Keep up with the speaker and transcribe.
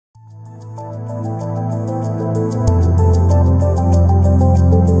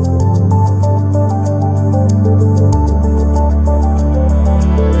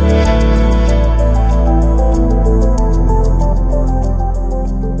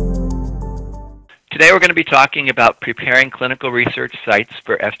Today we're going to be talking about preparing clinical research sites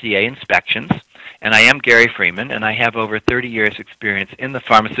for FDA inspections. And I am Gary Freeman, and I have over 30 years' experience in the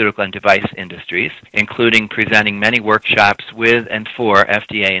pharmaceutical and device industries, including presenting many workshops with and for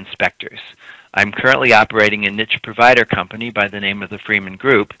FDA inspectors. I'm currently operating a niche provider company by the name of the Freeman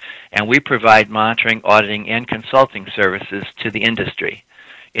Group, and we provide monitoring, auditing, and consulting services to the industry.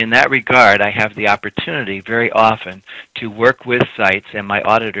 In that regard, I have the opportunity very often to work with sites, and my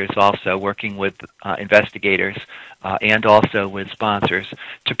auditors also working with investigators and also with sponsors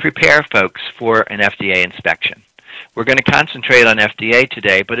to prepare folks for an FDA inspection. We're going to concentrate on FDA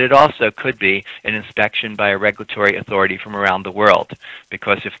today, but it also could be an inspection by a regulatory authority from around the world,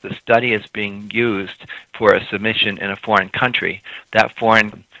 because if the study is being used for a submission in a foreign country, that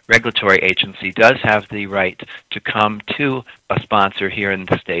foreign regulatory agency does have the right to come to a sponsor here in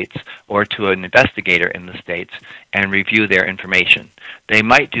the States or to an investigator in the States and review their information. They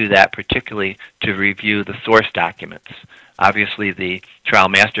might do that particularly to review the source documents. Obviously, the trial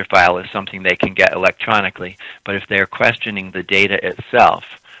master file is something they can get electronically, but if they're questioning the data itself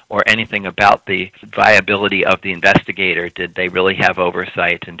or anything about the viability of the investigator, did they really have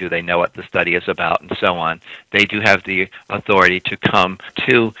oversight and do they know what the study is about and so on, they do have the authority to come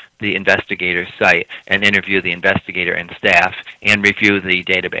to the investigator's site and interview the investigator and staff and review the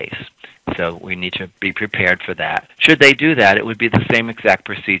database. So we need to be prepared for that. Should they do that, it would be the same exact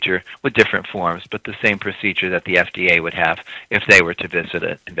procedure with different forms, but the same procedure that the FDA would have if they were to visit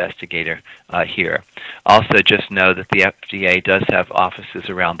an investigator here. Also, just know that the FDA does have offices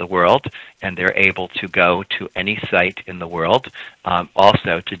around the world, and they're able to go to any site in the world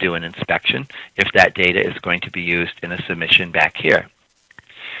also to do an inspection if that data is going to be used in a submission back here.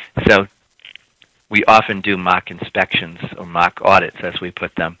 So we often do mock inspections or mock audits, as we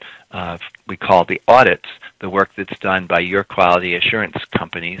put them. We call the audits the work that's done by your quality assurance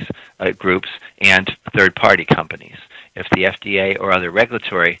companies, groups, and third-party companies. If the FDA or other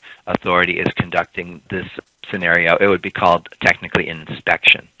regulatory authority is conducting this scenario, it would be called technically an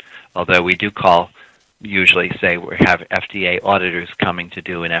inspection. Although we do usually say we have FDA auditors coming to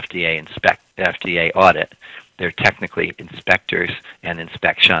do an FDA audit. They're technically inspectors and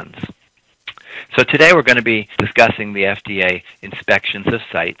inspections. So today we're going to be discussing the FDA inspections of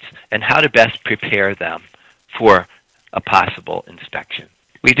sites and how to best prepare them for a possible inspection.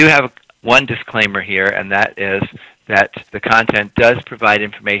 We do have one disclaimer here, and that is that the content does provide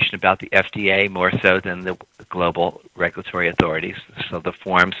information about the FDA more so than the global regulatory authorities. So the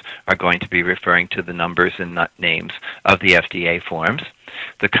forms are going to be referring to the numbers and names of the FDA forms.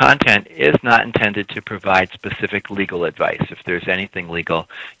 The content is not intended to provide specific legal advice. If there's anything legal,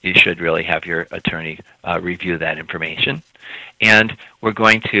 you should really have your attorney review that information. And we're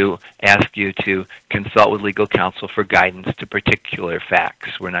going to ask you to consult with legal counsel for guidance to particular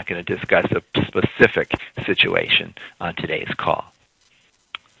facts. We're not going to discuss a specific situation on today's call.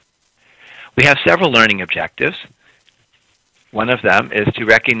 We have several learning objectives. One of them is to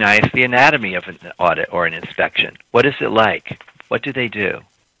recognize the anatomy of an audit or an inspection. What is it like? What do they do?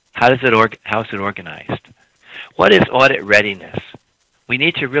 How is it organized? What is audit readiness? We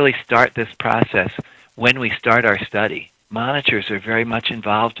need to really start this process when we start our study. Monitors are very much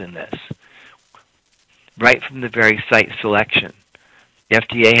involved in this, right from the very site selection. The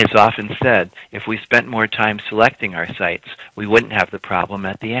FDA has often said if we spent more time selecting our sites, we wouldn't have the problem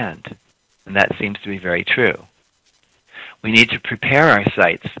at the end. And that seems to be very true. We need to prepare our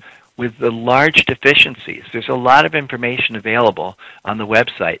sites with the large deficiencies. There's a lot of information available on the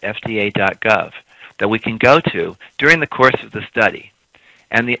website, fda.gov, that we can go to during the course of the study.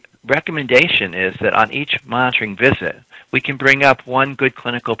 And the recommendation is that on each monitoring visit, we can bring up one good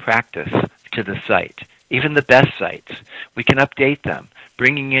clinical practice to the site. Even the best sites, we can update them,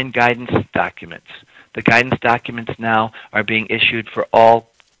 bringing in guidance documents. The guidance documents now are being issued for all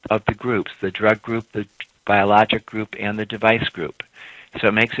of the groups, the drug group, the biologic group, and the device group. So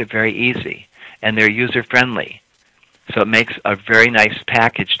it makes it very easy, and they're user-friendly. So it makes a very nice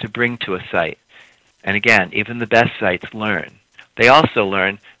package to bring to a site. And again, even the best sites learn. They also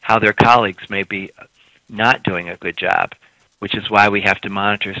learn how their colleagues may be not doing a good job, which is why we have to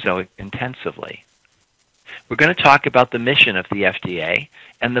monitor so intensively. We're going to talk about the mission of the FDA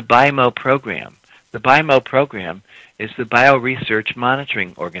and the BIMO program. The BIMO program is the Bioresearch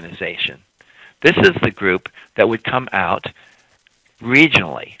Monitoring Organization. This is the group that would come out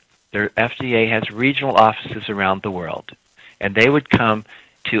regionally. The FDA has regional offices around the world, and they would come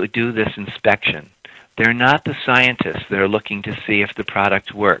to do this inspection. They're not the scientists that are looking to see if the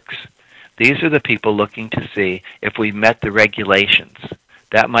product works. These are the people looking to see if we've met the regulations.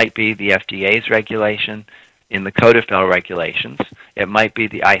 That might be the FDA's regulation. in the Code of Federal Regulations. It might be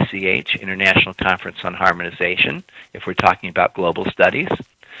the ICH, International Conference on Harmonization, if we're talking about global studies.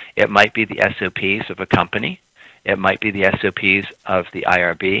 It might be the SOPs of a company. It might be the SOPs of the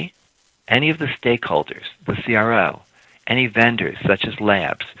IRB. Any of the stakeholders, the CRO, any vendors such as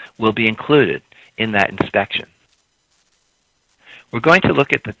labs will be included in that inspection. We're going to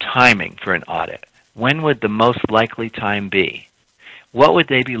look at the timing for an audit. When would the most likely time be? What would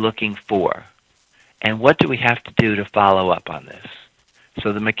they be looking for? And what do we have to do to follow up on this?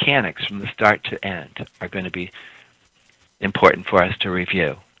 So the mechanics from the start to end are going to be important for us to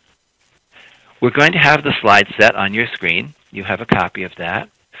review. We're going to have the slide set on your screen. You have a copy of that.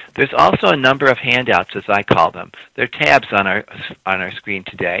 There's also a number of handouts, as I call them. They're tabs on our screen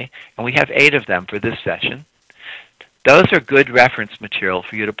today, and we have 8 of them for this session. Those are good reference material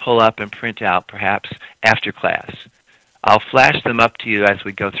for you to pull up and print out, perhaps after class. I'll flash them up to you as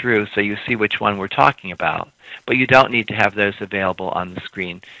we go through so you see which one we're talking about, but you don't need to have those available on the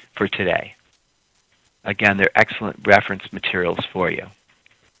screen for today. Again, they're excellent reference materials for you.